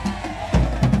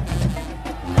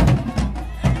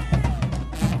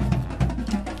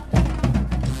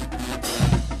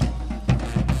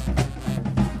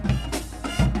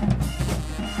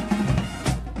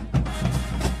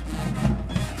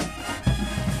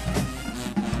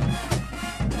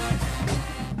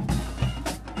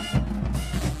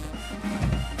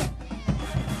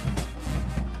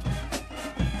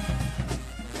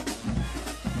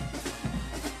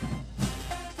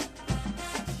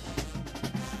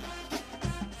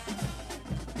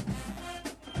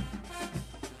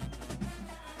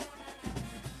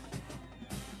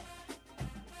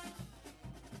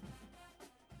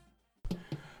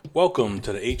Welcome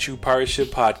to the HU Pirate Ship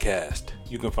Podcast.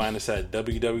 You can find us at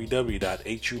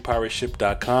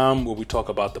www.hupirateship.com where we talk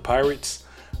about the Pirates.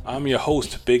 I'm your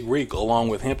host, Big Reek, along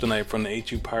with Hamptonite from the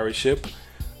HU Pirate Ship.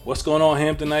 What's going on,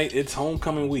 Hamptonite? It's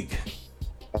homecoming week.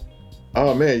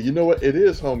 Oh, man, you know what? It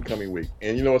is homecoming week.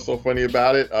 And you know what's so funny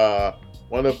about it?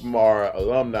 One of our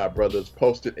alumni brothers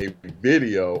posted a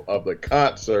video of the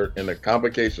concert in the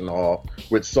Convocation Hall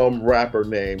with some rapper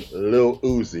named Lil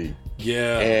Uzi.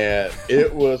 Yeah. And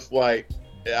it was like,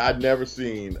 I'd never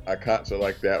seen a concert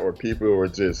like that where people were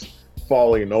just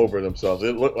falling over themselves.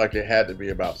 It looked like it had to be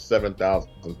about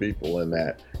 7,000 people in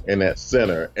that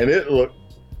center. And it looked,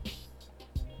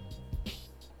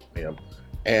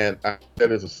 and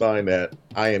that is a sign that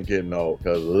I am getting old,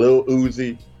 because Lil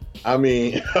Uzi,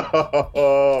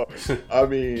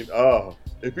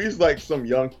 if he's like some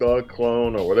Young Thug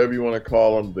clone or whatever you want to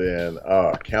call him, then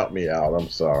count me out. I'm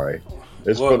sorry.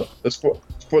 It's for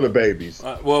the babies.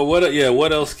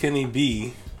 What else can he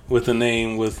be with the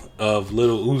name of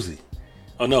Lil Uzi?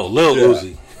 Oh no, Lil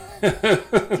Uzi.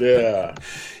 Yeah.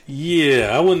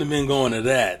 Yeah, I wouldn't have been going to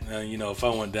that. If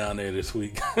I went down there this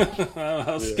week,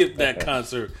 I'll skip that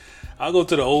concert. I'll go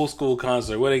to the old school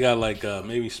concert where they got like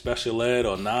maybe Special Ed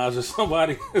or Nas or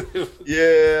somebody.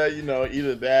 Yeah,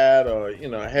 either that or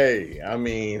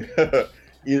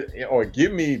or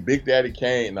give me Big Daddy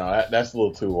Kane. No, that's a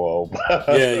little too old.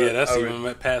 That's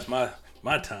even past my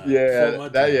time.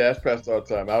 That's past our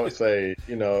time. I would say,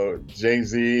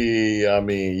 Jay-Z,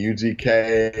 UGK,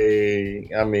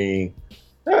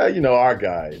 our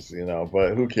guys,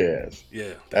 but who cares?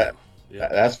 Yeah.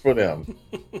 That's for them.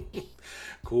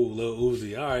 Cool, Lil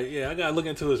Uzi. All right, I gotta look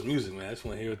into his music, man. I just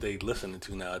want to hear what they listening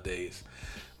to nowadays.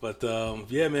 But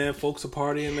man, folks are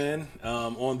partying, man.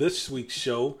 On this week's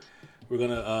show, we're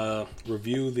gonna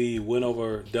review the win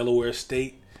over Delaware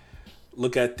State,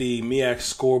 look at the MEAC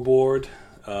Scoreboard,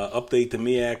 update the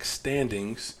MEAC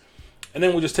standings, and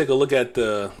then we'll just take a look at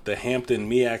the Hampton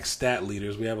MEAC stat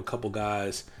leaders. We have a couple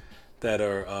guys that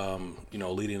are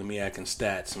leading the MEAC in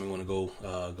stats, and we want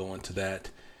to go into that.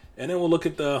 And then we'll look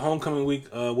at the homecoming week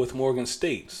with Morgan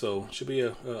State. So it should be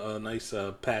a nice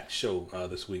packed show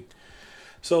this week.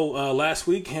 So last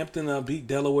week, Hampton beat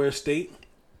Delaware State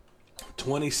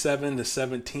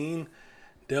 27-17.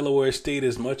 Delaware State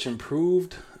is much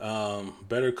improved,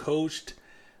 better coached.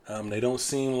 They don't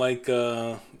seem like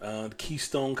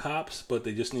Keystone Cops, but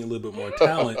they just need a little bit more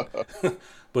talent.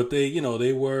 But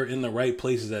they were in the right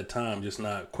places at time, just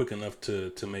not quick enough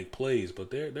to make plays.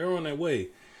 But they're on their way.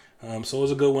 So it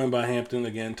was a good win by Hampton,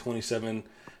 again,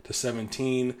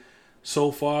 27-17.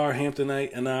 So far,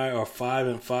 Hamptonite and I are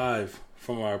 5-5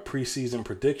 from our preseason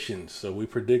predictions. So we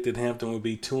predicted Hampton would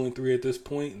be 2-3 at this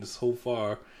point, and so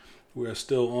far we are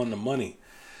still on the money.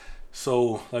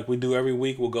 So like we do every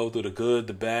week, we'll go through the good,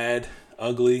 the bad,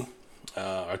 ugly,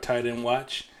 our tight end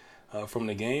watch from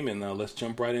the game, and let's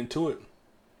jump right into it.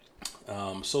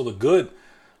 So the good.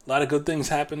 A lot of good things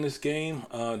happened this game.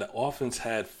 The offense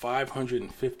had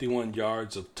 551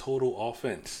 yards of total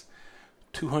offense,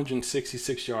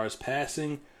 266 yards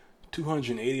passing,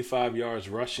 285 yards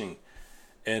rushing.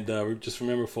 And just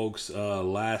remember, folks,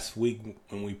 last week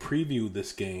when we previewed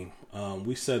this game,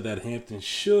 we said that Hampton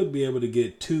should be able to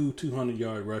get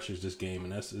 200-yard rushers this game,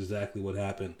 and that's exactly what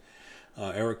happened.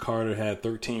 Eric Carter had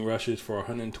 13 rushes for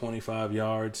 125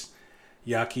 yards.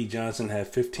 Yaki Johnson had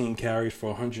 15 carries for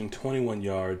 121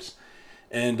 yards.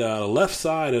 And the left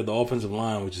side of the offensive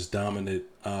line, which is dominant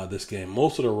this game,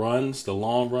 most of the runs, the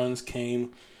long runs,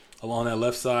 came along that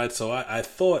left side. So I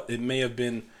thought it may have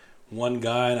been one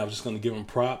guy, and I was just going to give him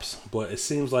props. But it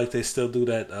seems like they still do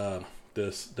that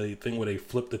the thing where they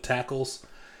flip the tackles.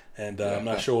 And I'm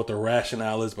not sure what the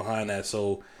rationale is behind that.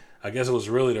 So I guess it was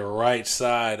really the right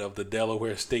side of the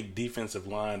Delaware State defensive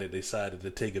line that they decided to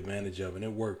take advantage of, and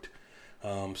it worked.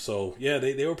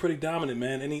 They were pretty dominant,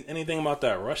 man. Anything about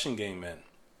that rushing game, man?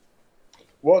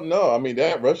 Well, no,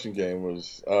 that rushing game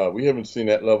was, we haven't seen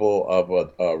that level of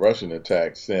a rushing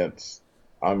attack since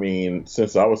I would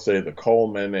say the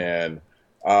Coleman and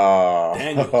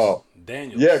Daniels.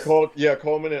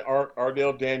 Coleman and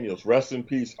Ardell Daniels. Rest in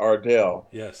peace, Ardell.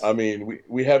 Yes.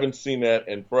 We haven't seen that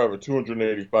in forever,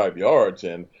 285 yards,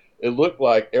 and it looked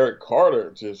like Eric Carter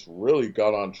just really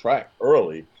got on track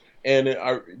early. And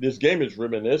this game is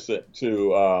reminiscent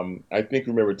to, I think,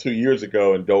 remember 2 years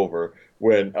ago in Dover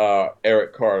when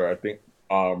Eric Carter, I think,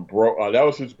 that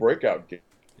was his breakout game.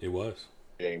 It was.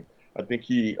 I think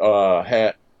he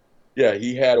had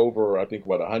over,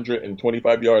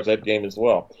 125 yards that game as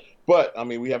well. But,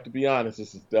 we have to be honest,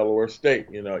 this is Delaware State.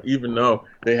 Even though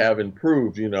they have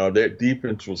improved, their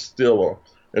defense was still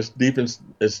This defense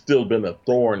has still been a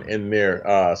thorn in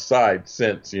their side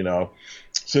since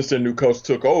their new coach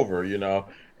took over,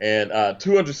 and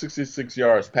 266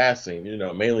 yards passing,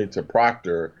 mainly to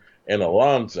Proctor and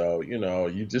Alonzo.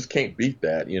 You just can't beat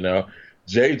that.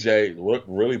 JJ looked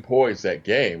really poised that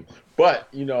game, but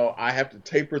I have to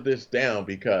taper this down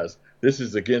because this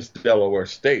is against Delaware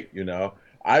State.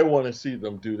 I want to see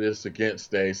them do this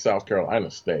against a South Carolina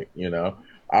State.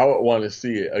 I would want to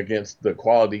see it against the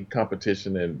quality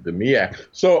competition in the MEAC.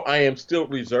 So I am still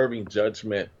reserving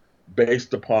judgment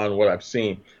based upon what I've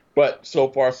seen. But so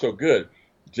far, so good.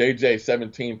 JJ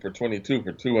 17 for 22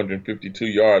 for 252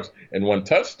 yards and 1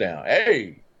 touchdown.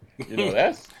 Hey,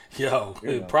 that's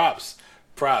props.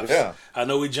 Yeah. I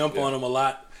know we jump on him a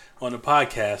lot on the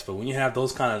podcast, but when you have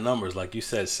those kind of numbers, like you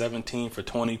said, 17 for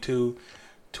 22,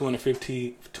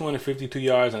 252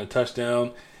 yards and a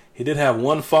touchdown. He did have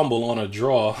 1 fumble on a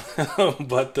draw,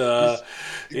 but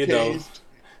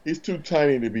he's too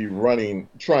tiny to be running,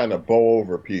 trying to bow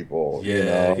over people.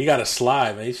 Yeah, he got a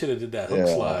slide, man. He should have did that hook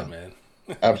slide, man.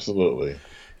 Absolutely.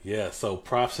 Yeah, so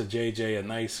props to JJ. A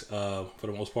nice, for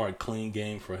the most part, clean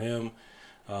game for him.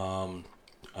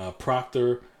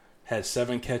 Proctor had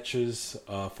 7 catches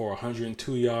for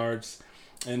 102 yards.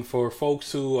 And for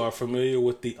folks who are familiar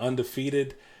with the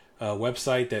Undefeated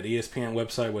website, that ESPN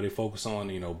website where they focus on,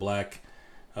 black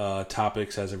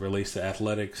topics as it relates to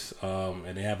athletics,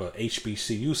 and they have a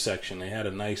HBCU section. They had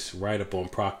a nice write-up on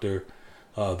Proctor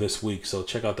this week. So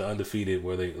check out the Undefeated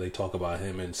where they talk about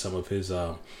him and some of his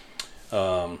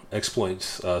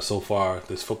exploits so far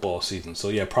this football season. So,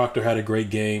 yeah, Proctor had a great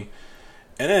game.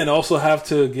 And then also have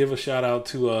to give a shout-out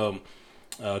to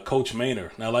Coach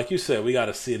Maynor. Now, like you said, we got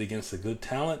to see it against a good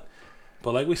talent.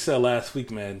 But like we said last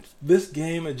week, man, this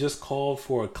game had just called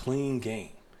for a clean game.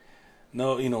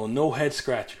 No head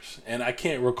scratchers. And I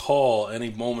can't recall any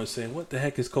moment saying, what the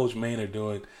heck is Coach Maynor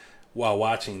doing while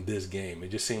watching this game? It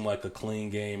just seemed like a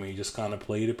clean game, and he just kind of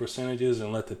played the percentages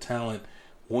and let the talent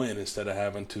win instead of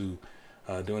having to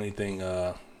do anything,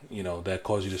 that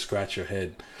caused you to scratch your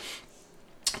head.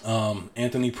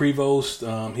 Anthony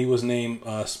Prevost, he was named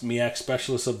MEAC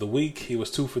Specialist of the Week. He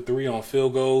was 2 for 3 on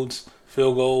field goals,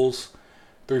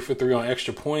 3 for 3 on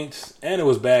extra points, and it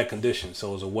was bad conditions, so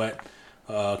it was a wet,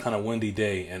 kind of windy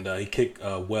day, and he kicked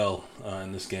well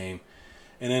in this game.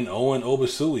 And then Owen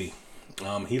Obasui,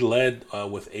 he led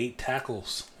with 8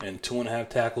 tackles and 2.5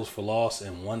 tackles for loss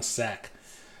and 1 sack.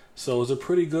 So it was a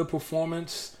pretty good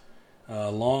performance.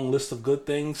 Long list of good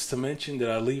things to mention. Did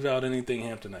I leave out anything,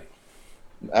 Hamptonite?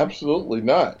 Absolutely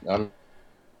not.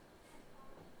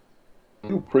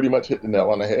 You pretty much hit the nail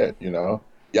on the head,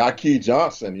 Yaki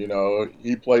Johnson,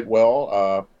 he played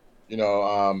well.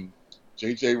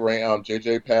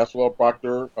 JJ passed well.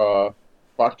 Proctor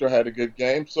had a good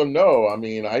game. So, no,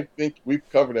 I think we've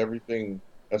covered everything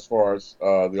as far as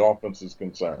the offense is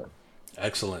concerned.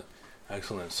 Excellent.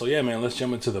 So, yeah, man, let's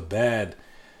jump into the bad.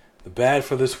 The bad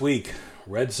for this week,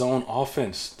 red zone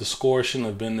offense. The score shouldn't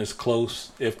have been this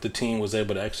close if the team was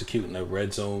able to execute in the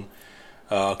red zone,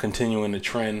 continuing the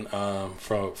trend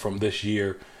from this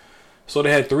year. So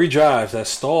they had 3 drives that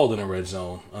stalled in the red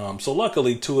zone. So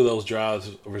luckily, 2 of those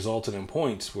drives resulted in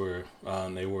points where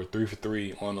they were 3 for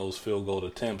 3 on those field goal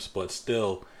attempts. But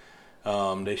still,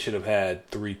 they should have had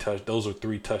 3 those are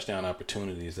 3 touchdown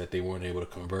opportunities that they weren't able to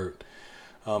convert.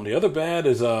 The other bad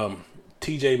is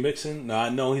T.J. Mixon. Now I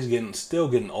know he's still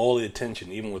getting all the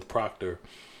attention, even with Proctor.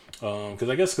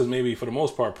 Because maybe for the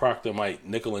most part, Proctor might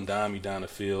nickel and dime you down the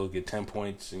field, get 10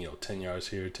 points, 10 yards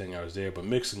here, 10 yards there. But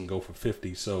Mixon can go for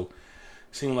 50. So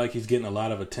it seemed like he's getting a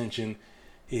lot of attention.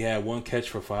 He had 1 catch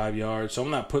for 5 yards. So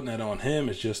I'm not putting that on him.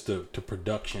 It's just the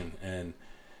production and,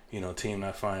 team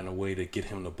not finding a way to get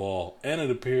him the ball. And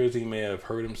it appears he may have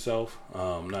hurt himself.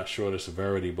 I'm not sure the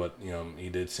severity, but, he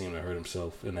did seem to hurt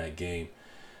himself in that game.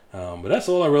 But that's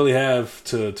all I really have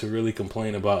to really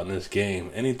complain about in this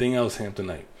game. Anything else,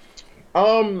 Hamptonite?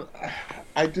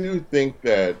 I do think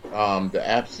that the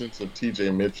absence of T.J.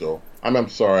 Mitchell. I'm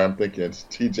sorry, I'm thinking it's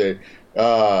T.J.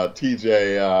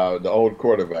 The old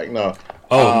quarterback. No.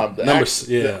 Wofford.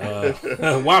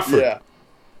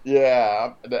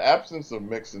 Yeah. The absence of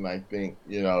Mixon, I think,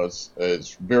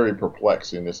 is very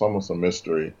perplexing. It's almost a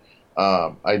mystery.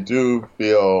 I do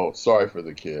feel sorry for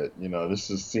the kid. This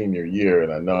is senior year,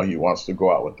 and I know he wants to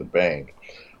go out with a bang.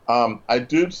 I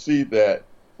do see that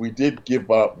we did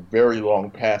give up very long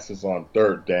passes on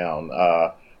third down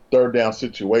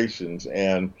situations.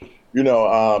 And,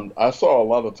 I saw a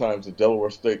lot of times the Delaware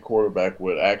State quarterback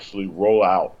would actually roll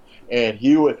out, and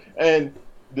he would, and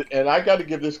I got to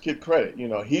give this kid credit.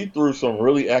 He threw some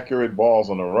really accurate balls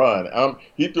on the run.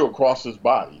 He threw across his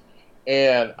body.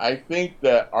 And I think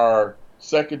that our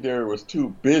secondary was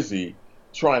too busy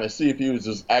trying to see if he was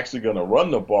just actually going to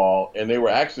run the ball, and they were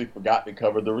actually forgot to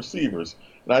cover the receivers.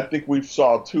 And I think we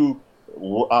saw two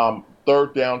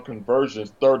third down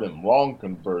conversions, third and long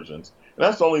conversions. And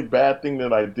that's the only bad thing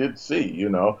that I did see.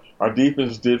 Our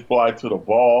defense did fly to the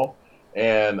ball,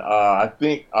 and I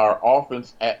think our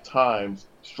offense at times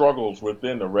struggles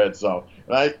within the red zone.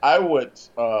 And I would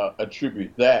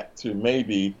attribute that to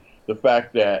maybe the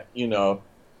fact that,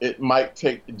 it might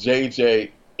take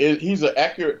JJ. He's an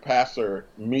accurate passer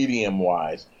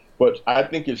medium-wise, but I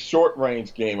think his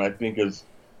short-range game, his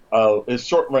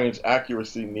short-range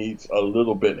accuracy needs a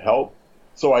little bit help.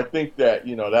 So I think that,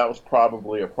 that was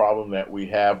probably a problem that we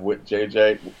have with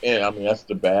JJ, and I mean, that's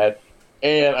the bad.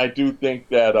 And I do think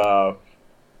that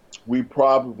we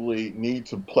probably need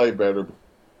to play better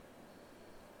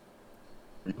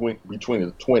between the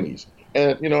 20s.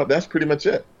 And, that's pretty much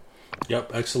it.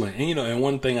 Yep, excellent. And, and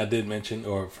one thing I did mention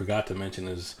or forgot to mention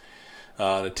is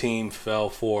the team fell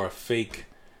for a fake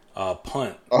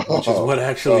punt, which is what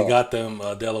actually got them,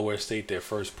 Delaware State, their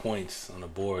first points on the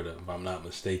board, if I'm not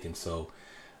mistaken. So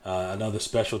another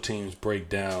special teams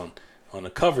breakdown on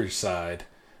the coverage side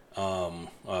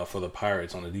for the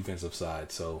Pirates on the defensive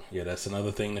side. So, yeah, that's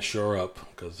another thing to shore up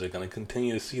because they're going to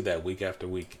continue to see that week after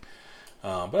week.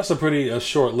 But that's a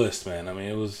short list, man. I mean,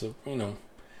 it was,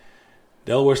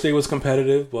 Delaware State was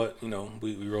competitive, but,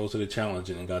 we rose to the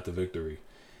challenge and got the victory.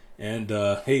 And,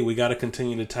 hey, we got to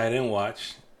continue the tight end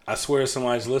watch. I swear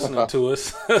somebody's listening to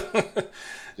us.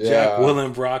 Jack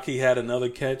Willenbrock, he had another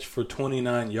catch for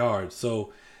 29 yards.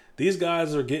 So these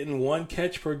guys are getting one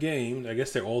catch per game. I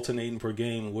guess they're alternating per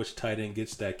game which tight end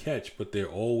gets that catch, but they're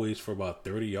always for about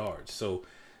 30 yards. So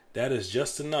that is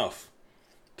just enough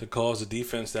to cause the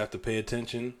defense to have to pay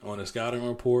attention on a scouting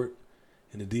report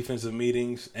in the defensive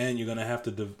meetings, and you're gonna have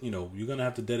to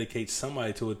dedicate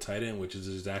somebody to a tight end, which is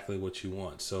exactly what you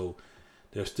want. So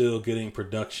they're still getting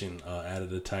production out of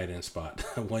the tight end spot,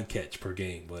 one catch per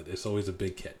game, but it's always a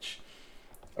big catch.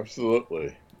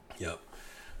 Absolutely. Yep.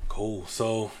 Cool.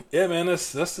 So yeah, man,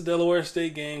 that's the Delaware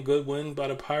State game. Good win by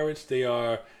the Pirates. They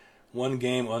are one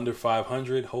game under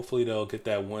 500. Hopefully they'll get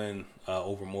that win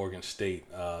over Morgan State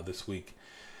this week.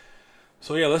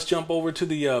 So yeah, let's jump over to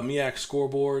the MEAC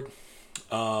scoreboard.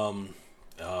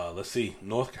 Let's see.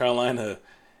 North Carolina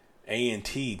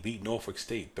A&T beat Norfolk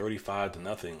State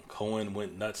 35-0. Cohen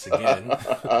went nuts again.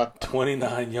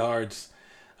 29 yards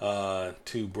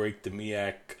to break the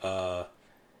MEAC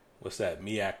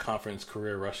MEAC conference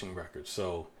career rushing record.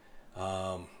 So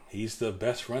he's the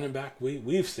best running back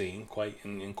we've seen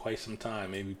in quite some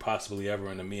time, maybe possibly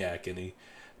ever in the MEAC, and he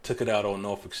took it out on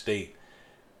Norfolk State.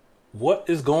 What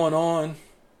is going on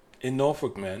in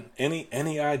Norfolk, man?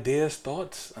 Any ideas,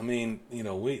 thoughts? I mean,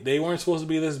 they weren't supposed to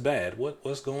be this bad.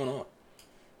 What's going on?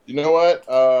 You know what?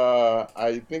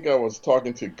 I think I was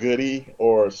talking to Goody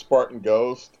or Spartan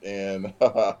Ghost and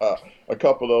a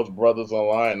couple of those brothers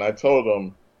online, and I told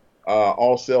them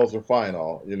all sales are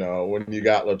final, when you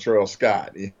got Latrell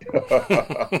Scott.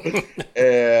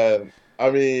 And, I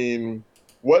mean,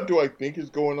 what do I think is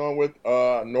going on with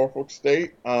Norfolk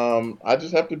State? I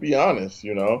just have to be honest,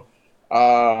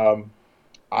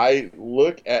 I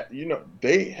look at,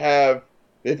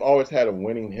 they've always had a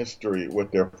winning history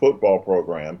with their football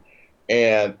program.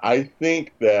 And I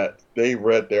think that they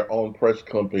read their own press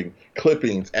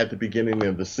clippings at the beginning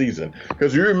of the season.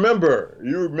 Because you remember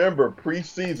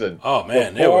preseason. Oh,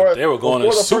 man, they were going to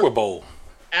the Super Bowl.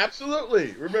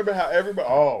 Absolutely. Remember how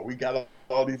everybody, we got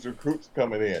all these recruits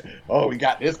coming in. Oh, we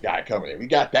got this guy coming in. We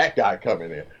got that guy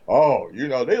coming in. Oh,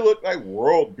 they look like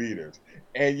world beaters.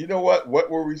 And you know what? What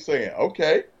were we saying?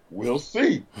 Okay, we'll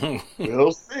see.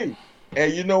 We'll see.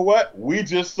 And you know what? We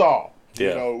just saw.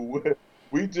 Yeah.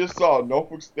 We just saw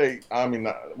Norfolk State.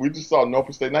 We just saw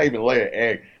Norfolk State not even lay an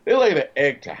egg. They laid an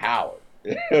egg to Howard.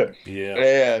 Yeah.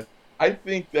 And I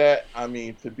think that,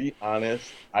 to be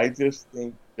honest, I just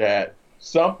think that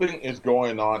something is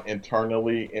going on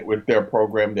internally with their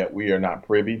program that we are not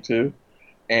privy to.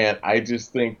 And I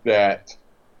just think that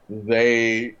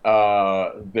they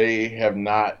have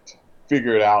not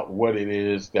figured out what it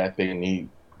is that they need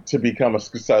to become a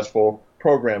successful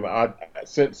program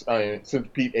since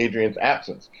Pete Adrian's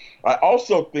absence. I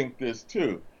also think this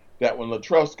too, that when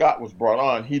Latrell Scott was brought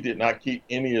on, he did not keep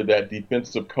any of that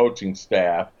defensive coaching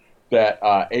staff that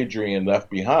Adrian left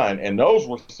behind, and those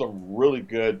were some really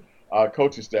good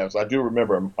coaching staffs. I do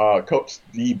remember Coach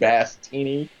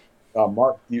DeBastini,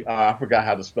 Mark. I forgot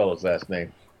how to spell his last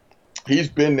name. He's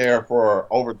been there for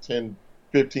over 10,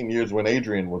 15 years when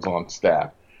Adrian was on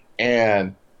staff,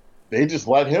 and they just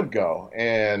let him go.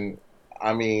 And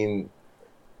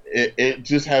it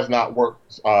just has not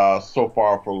worked so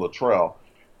far for Luttrell.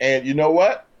 And you know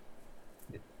what?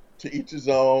 To each his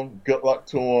own. Good luck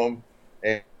to him,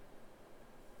 and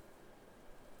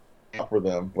for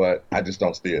them. But I just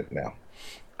don't see it now.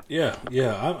 Yeah,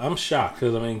 I'm shocked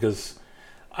because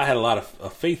I had a lot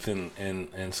of faith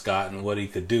in Scott and what he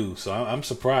could do. So I'm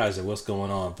surprised at what's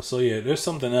going on. But so yeah, there's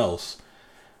something else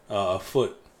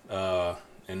afoot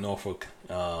in Norfolk.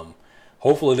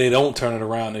 Hopefully they don't turn it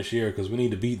around this year because we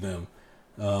need to beat them.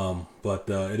 But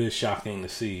it is shocking to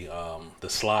see the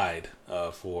slide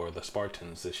for the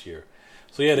Spartans this year.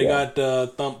 So yeah, they got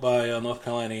thumped by North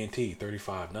Carolina A&T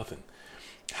 35-0.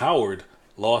 Howard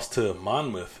lost to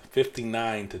Monmouth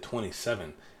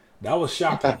 59-27. That was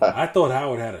shocking. I thought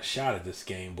Howard had a shot at this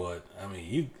game, but I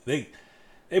mean, they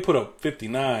put up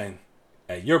 59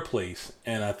 at your place,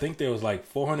 and I think there was like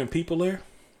 400 people there.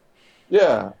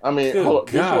 Yeah, I mean,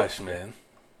 man,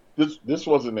 this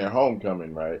wasn't their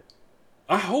homecoming, right?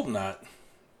 I hope not.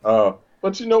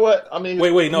 But you know what? I mean,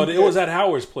 wait, no, it was at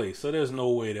Howard's place, so there's no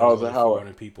way there was like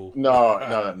 400 people. No,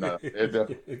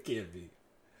 it can't be.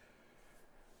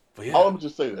 But yeah. I'll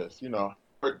just say this,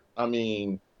 I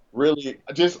mean, really,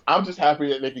 I'm just happy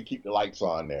that they can keep the lights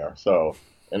on there. So,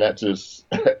 and that's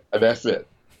it.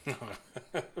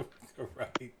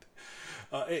 Right.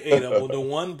 The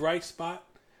one bright spot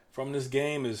from this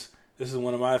game is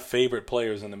one of my favorite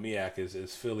players in the MEAC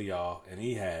is Philly, y'all, and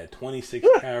he had 26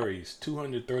 carries,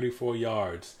 234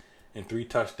 yards, and 3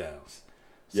 touchdowns.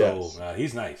 So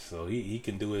he's nice. So he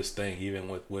can do his thing even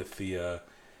with the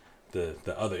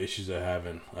other issues they're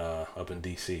having up in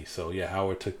DC. So yeah,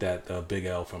 Howard took that big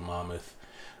L from Monmouth.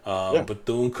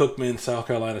 Bethune-Cookman, South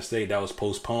Carolina State, that was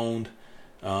postponed.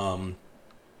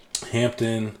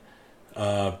 Hampton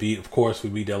we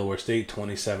beat Delaware State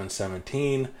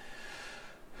 27-17.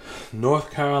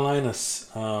 North Carolina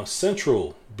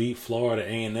Central beat Florida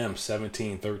A&M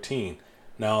 17-13.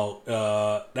 Now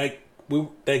that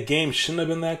game shouldn't have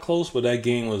been that close, but that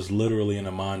game was literally in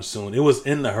a monsoon. It was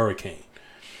in the hurricane.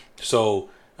 So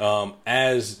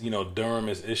as Durham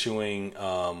is issuing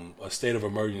a state of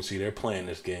emergency, they're playing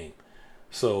this game.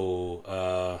 So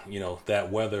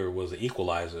that weather was the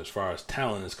equalizer as far as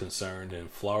talent is concerned,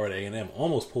 and Florida A&M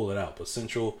almost pulled it out, but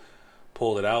Central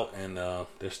pulled it out, and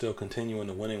they're still continuing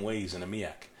the winning ways in the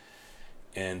MEAC.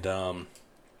 And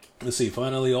let's see,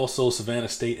 finally, also Savannah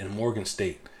State and Morgan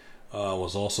State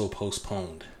was also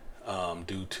postponed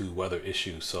due to weather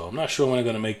issues. So I'm not sure when they're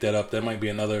going to make that up. That might be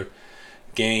another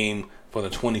game for the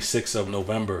 26th of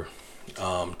November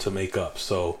to make up.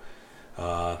 So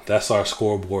that's our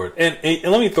scoreboard. And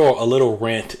let me throw a little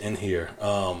rant in here.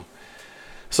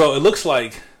 So it looks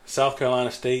like South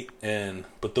Carolina State and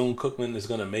Bethune-Cookman is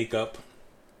going to make up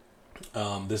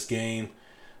this game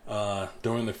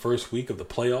during the first week of the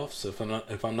playoffs,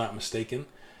 if I'm not mistaken.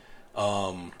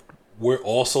 We're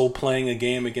also playing a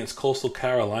game against Coastal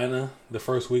Carolina the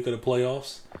first week of the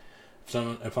playoffs,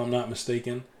 if I'm not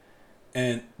mistaken.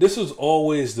 And this was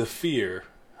always the fear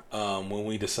when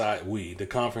the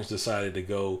conference decided to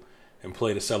go and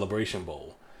play the Celebration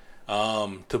Bowl.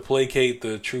 To placate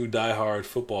the true diehard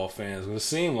football fans, it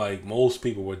seemed like most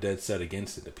people were dead set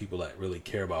against it, the people that really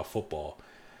care about football.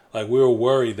 Like, we were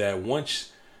worried that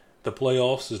once the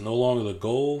playoffs is no longer the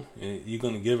goal, you're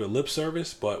going to give it lip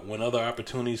service, but when other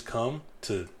opportunities come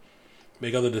to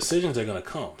make other decisions, they're going to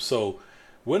come. So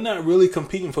we're not really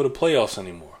competing for the playoffs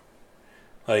anymore.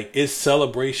 Like, it's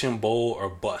Celebration Bowl or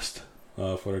bust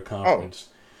for the conference.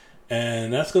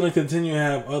 And that's going to continue to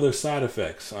have other side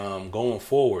effects going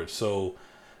forward. So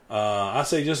I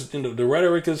say just the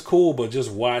rhetoric is cool, but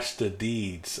just watch the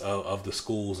deeds of the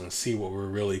schools and see what we're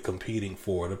really competing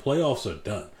for. The playoffs are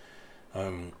done.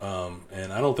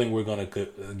 And I don't think we're going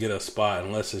to get a spot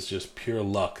unless it's just pure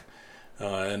luck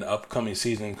in the upcoming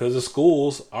season, because the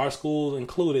schools, our schools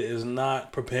included, is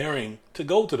not preparing to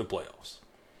go to the playoffs.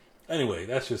 Anyway,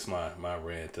 that's just my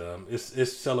rant.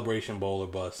 It's Celebration Bowl or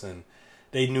bust, and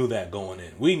they knew that going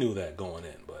in. We knew that going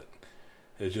in, but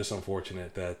it's just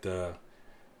unfortunate that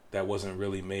that wasn't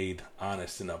really made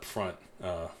honest and upfront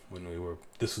when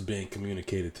this was being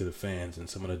communicated to the fans and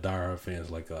some of the diehard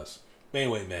fans like us.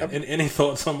 Anyway, man, any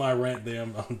thoughts on my rant there?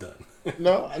 I'm done.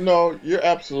 No, you're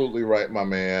absolutely right, my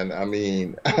man. I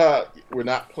mean, we're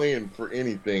not playing for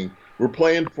anything. We're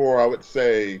playing for, I would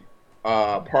say,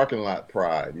 parking lot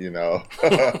pride,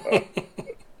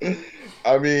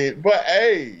 I mean, but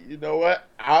hey, you know what?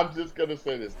 I'm just going to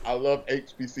say this. I love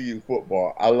HBCU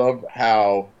football. I love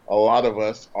how a lot of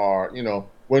us are,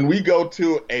 when we go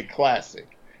to a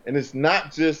classic, and it's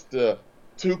not just the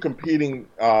two competing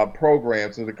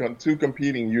programs or the two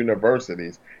competing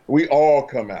universities, we all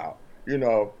come out.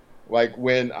 Like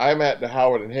when I'm at the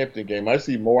Howard and Hampton game, I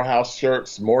see Morehouse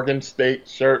shirts, Morgan State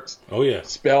shirts, Oh yeah.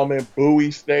 Spelman,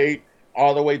 Bowie State,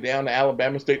 all the way down to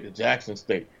Alabama State to Jackson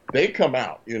State. They come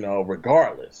out,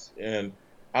 regardless. And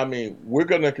I mean, we're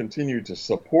going to continue to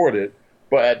support it,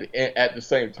 but at the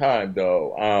same time,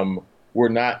 though, we're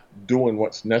not doing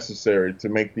what's necessary to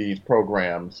make these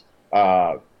programs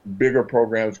bigger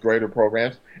programs, greater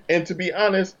programs. And to be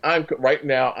honest, right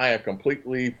now I am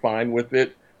completely fine with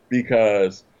it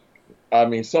because I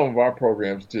mean some of our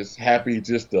programs just happy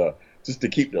just to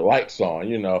keep the lights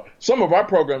on. Some of our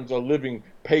programs are living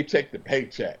paycheck to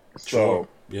paycheck. So sure.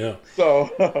 Yeah.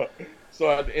 So so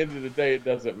at the end of the day, it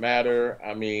doesn't matter.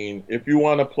 I mean, if you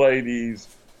want to play these.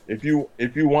 If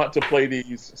you want to play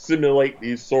these, simulate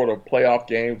these sort of playoff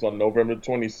games on November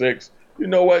 26th, you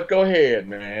know what? Go ahead,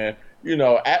 man.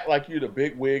 Act like you're the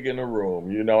big wig in the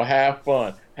room. Have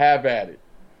fun, have at it.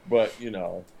 But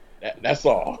that's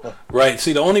all. Right.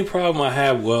 See, the only problem I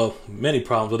have, well, many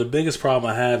problems, but the biggest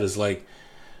problem I have is like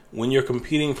when you're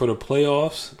competing for the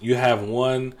playoffs, you have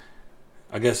one,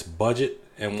 I guess, budget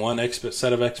and one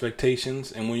set of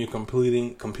expectations, and when you're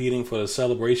competing for the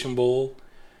Celebration Bowl,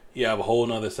 you have a whole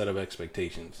nother set of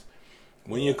expectations.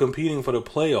 When you're competing for the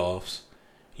playoffs,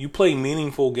 you play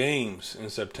meaningful games in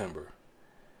September.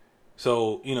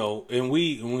 So, and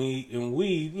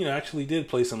we actually did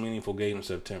play some meaningful games in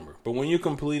September. But when you're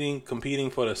competing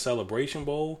for the Celebration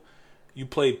Bowl, you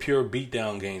play pure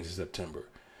beatdown games in September.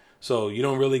 So you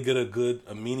don't really get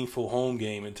a meaningful home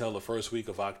game until the first week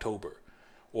of October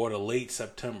or the late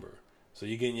September. So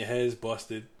you're getting your heads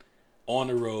busted on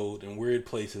the road in weird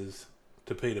places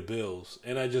to pay the bills,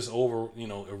 and that just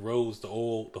erodes the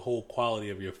whole quality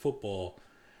of your football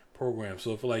program.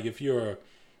 So if you're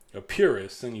a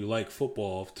purist and you like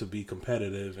football to be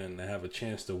competitive and to have a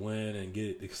chance to win and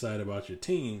get excited about your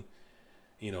team,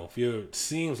 it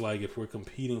seems like if we're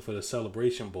competing for the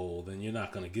Celebration Bowl, then you're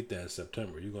not going to get that in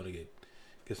September. You're going to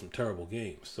get some terrible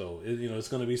games. So it's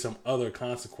going to be some other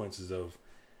consequences of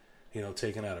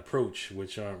taking that approach,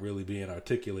 which aren't really being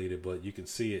articulated, but you can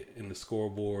see it in the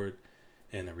scoreboard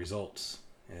and the results.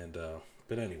 And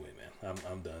but anyway, man,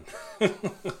 I'm done.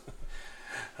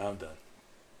 I'm done.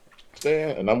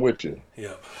 Stan, and I'm with you.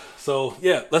 Yeah. So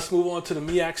yeah, let's move on to the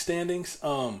MEAC standings.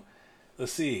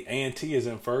 Let's see. A&T is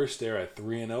in first. They're at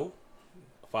 3-0,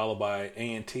 followed by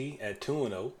A&T at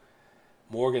 2-0.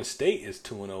 Morgan State is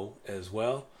 2-0 as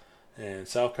well, and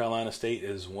South Carolina State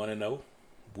is 1-0.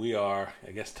 We are,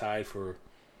 I guess, tied for.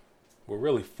 We're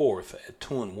really fourth at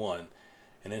 2-1.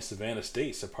 And then Savannah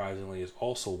State, surprisingly, is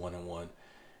also 1-1.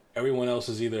 Everyone else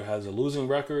either has a losing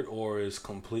record or is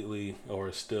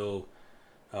still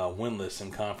winless in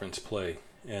conference play.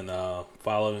 And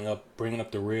bringing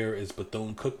up the rear is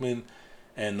Bethune-Cookman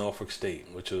and Norfolk State,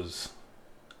 which was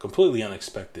completely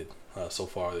unexpected so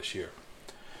far this year.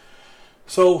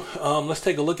 So let's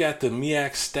take a look at the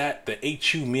MEAC stat, the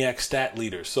HU MEAC stat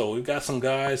leaders. So we've got some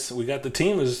guys. We got the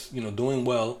team is doing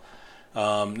well.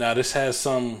 Now this has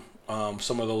some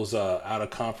of those out of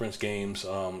conference games.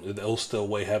 They'll still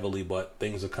weigh heavily, but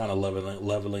things are kind of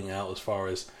leveling out as far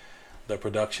as the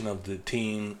production of the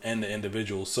team and the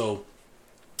individuals. So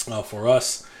for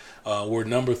us, we're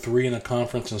number 3 in the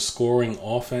conference in scoring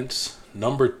offense,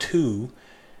 number 2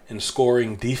 in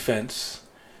scoring defense,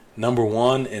 number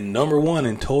one in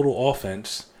total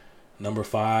offense, number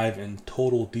 5 in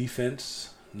total defense,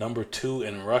 number 2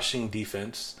 in rushing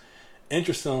defense.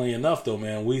 Interestingly enough, though,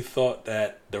 man, we thought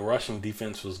that the rushing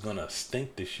defense was gonna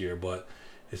stink this year, but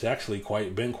it's actually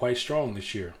been quite strong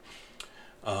this year.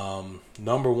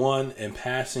 Number 1 in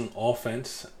passing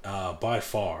offense by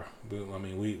far. I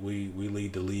mean, we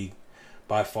lead the league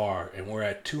by far, and we're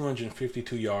at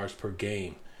 252 yards per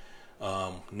game.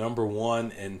 Number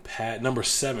 7, in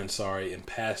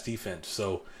pass defense.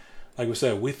 So, like we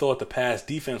said, we thought the pass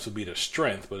defense would be the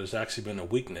strength, but it's actually been a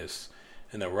weakness.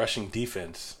 And the rushing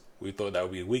defense, we thought that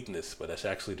would be a weakness, but that's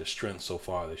actually the strength so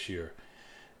far this year.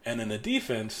 And then the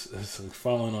defense,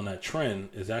 following on that trend,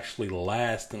 is actually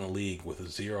last in the league with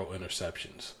 0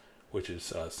 interceptions, which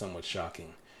is somewhat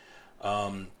shocking.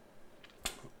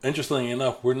 Interestingly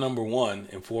enough, we're number 1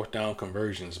 in 4th down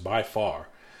conversions by far.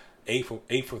 8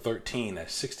 for 13,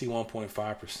 that's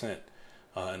 61.5%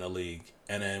 in the league.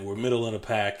 And then we're middle of the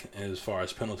pack as far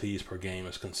as penalties per game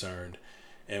is concerned.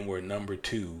 And we're number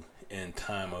 2 in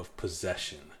time of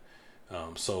possession.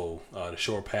 So the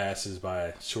short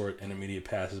intermediate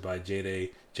passes by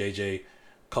JJ,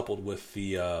 coupled with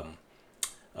the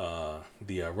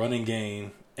running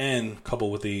game and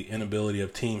coupled with the inability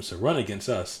of teams to run against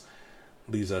us,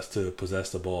 leads us to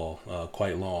possess the ball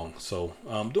quite long. So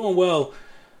doing well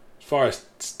as far as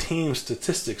team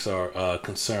statistics are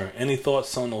concerned, any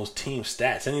thoughts on those team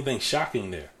stats? Anything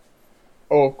shocking there?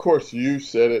 Oh, of course, you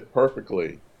said it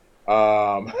perfectly.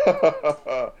 Um,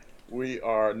 we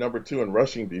are number 2 in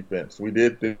rushing defense. We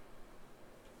did think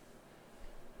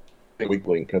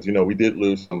weakly because we did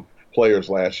lose some players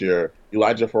last year.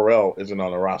 Elijah Farrell isn't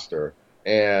on the roster,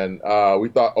 and we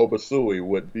thought Obasui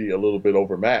would be a little bit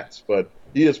overmatched, but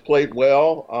he has played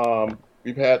well.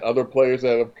 We've had other players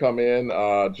that have come in.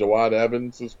 Jawad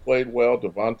Evans has played well.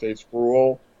 Devontae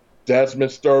Sproul,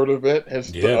 Desmond Sturdivant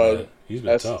Man, he's been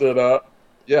has tough. stood up.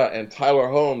 Yeah, and Tyler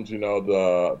Holmes,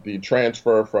 the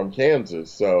transfer from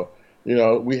Kansas. So,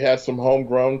 we had some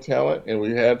homegrown talent and we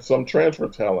had some transfer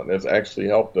talent that's actually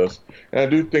helped us. And I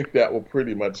do think that will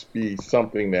pretty much be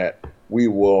something that we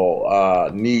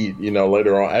will need,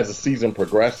 later on as the season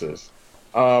progresses.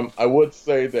 I would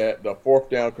say that the fourth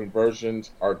down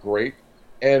conversions are great.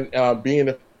 And being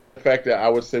the fact that I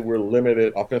would say we're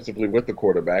limited offensively with the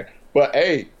quarterback. But,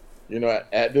 hey,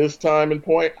 at this time and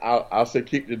point, I'll say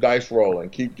keep the dice rolling,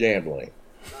 keep gambling.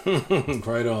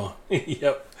 Right on.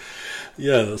 Yep.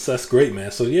 Yeah, that's great,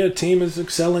 man. So, yeah, team is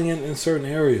excelling in certain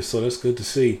areas, so that's good to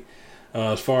see.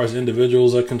 As far as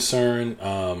individuals are concerned,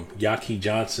 Yaki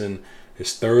Johnson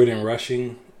is third in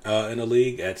rushing in the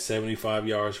league at 75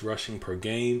 yards rushing per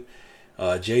game.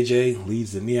 JJ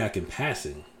leads the MEAC in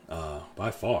passing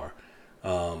by far.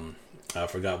 I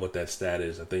forgot what that stat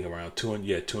is. I think around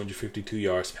 252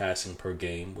 yards passing per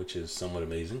game, which is somewhat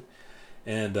amazing.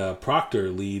 And Proctor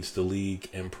leads the league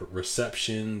in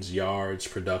receptions, yards,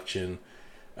 production.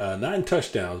 Not in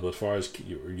touchdowns, but as far as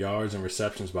yards and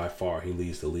receptions, by far, he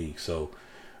leads the league. So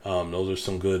those are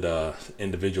some good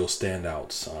individual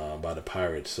standouts by the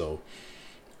Pirates. So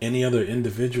any other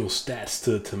individual stats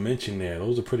to mention there?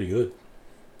 Those are pretty good.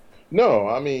 No,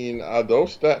 I mean,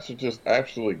 those stats are just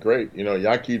absolutely great.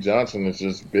 Yaki Johnson has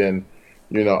just been,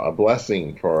 a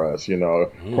blessing for us.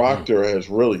 Proctor has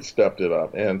really stepped it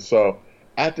up. And so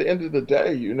at the end of the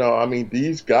day, I mean,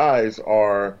 these guys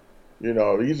are,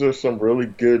 these are some really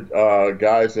good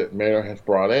guys that Manor has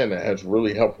brought in that has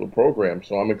really helped the program.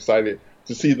 So I'm excited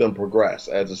to see them progress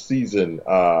as the season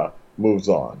moves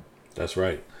on. That's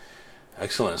right.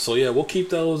 Excellent. So, yeah, we'll keep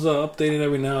those updated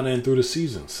every now and then through the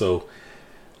season. So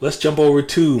let's jump over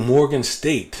to Morgan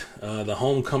State, the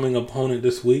homecoming opponent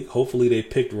this week. Hopefully they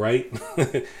picked right.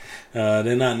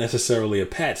 They're not necessarily a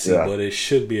patsy, but it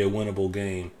should be a winnable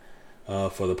game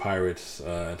for the Pirates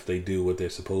if they do what they're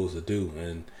supposed to do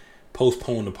and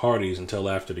postpone the parties until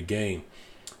after the game.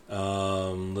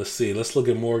 Let's see. Let's look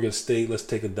at Morgan State. Let's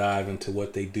take a dive into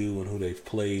what they do and who they've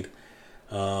played.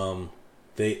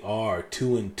 They are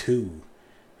 2-2.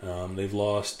 They've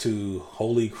lost to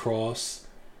Holy Cross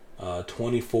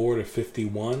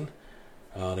 24-51.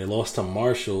 They lost to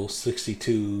Marshall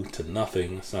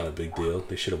 62-0. It's not a big deal.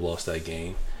 They should have lost that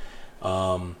game.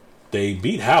 They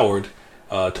beat Howard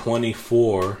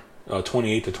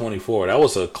 28-24. That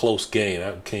was a close game.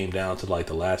 That came down to like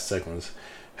the last seconds.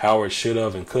 Howard should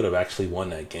have and could have actually won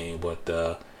that game,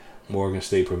 but Morgan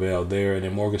State prevailed there. And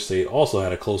then Morgan State also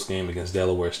had a close game against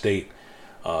Delaware State,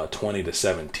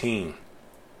 20-17.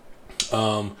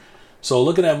 So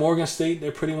looking at Morgan State,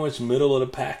 they're pretty much middle of the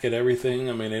pack at everything.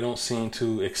 I mean, they don't seem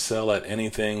to excel at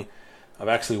anything. I've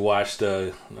actually watched 2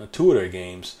 of their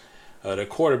games. Their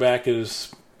quarterback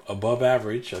is above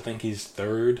average. I think he's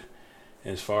third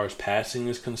as far as passing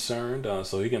is concerned.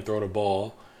 So he can throw the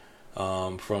ball.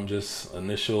 From just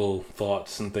initial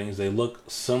thoughts and things, they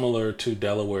look similar to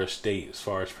Delaware State as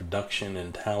far as production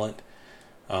and talent.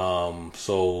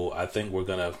 So I think we're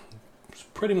going to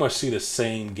pretty much see the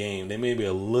same game. They may be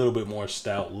a little bit more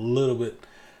stout, a little bit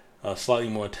slightly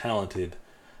more talented,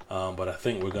 but I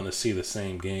think we're going to see the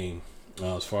same game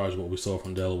as far as what we saw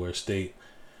from Delaware State.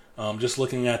 Just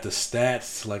looking at the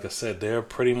stats, like I said, they're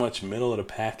pretty much middle of the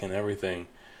pack in everything.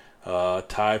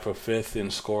 Tied for 5th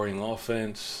in scoring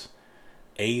offense,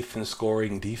 8th in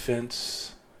scoring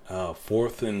defense,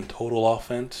 4th in total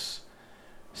offense,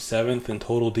 7th in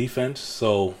total defense.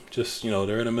 So just,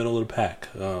 they're in the middle of the pack.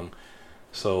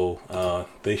 So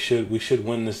we should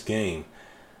win this game.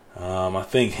 I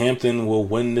think Hampton will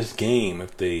win this game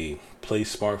if they play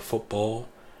smart football,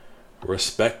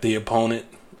 respect the opponent,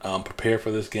 prepare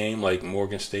for this game like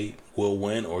Morgan State will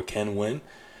win or can win.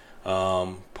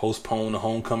 Postpone the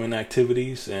homecoming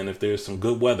activities, and if there's some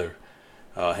good weather,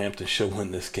 Hampton should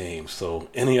win this game. So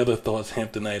any other thoughts,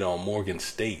 Hamptonite, on Morgan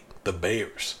State, the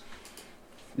Bears?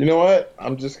 You know what?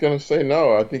 I'm just going to say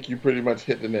no. I think you pretty much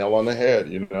hit the nail on the head.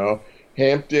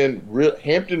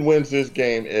 Hampton wins this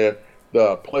game if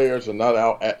the players are not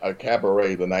out at a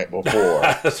cabaret the night before.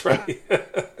 That's right.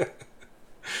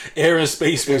 Air and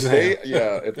space If museum.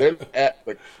 if they're at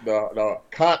the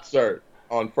concert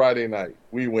on Friday night,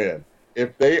 we win.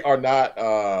 If they are not,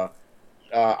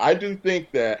 I do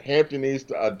think that Hampton needs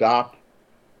to adopt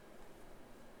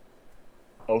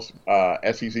most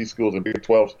SEC schools and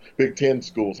Big Ten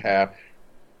schools have.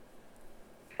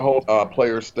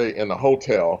 Players stay in the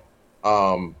hotel.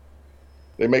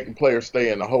 They're making players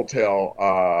stay in the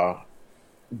hotel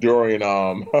during,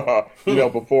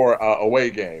 before away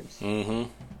games. Mm-hmm.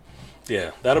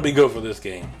 Yeah, that'll be good for this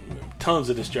game. Tons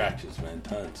of distractions, man,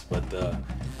 tons. But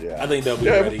I think they'll be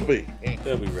ready.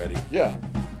 They'll be ready. Yeah.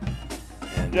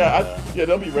 And,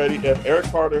 they'll be ready. If Eric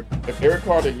Carter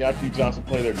and Yaki Johnson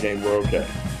play their game, we're okay.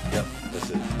 Yep, that's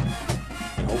it.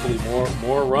 And hopefully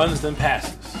more runs than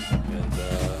passes,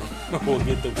 and we'll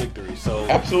get the victory. So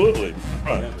absolutely.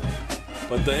 Right. Yeah,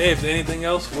 but if anything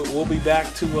else, we'll be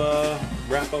back to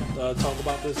wrap up, talk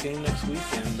about this game next week,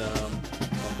 and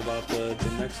talk about the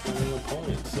next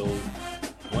opponent. So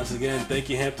once again, thank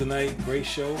you, Hamptonite. Great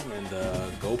show, and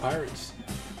go Pirates.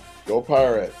 Go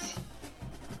Pirates.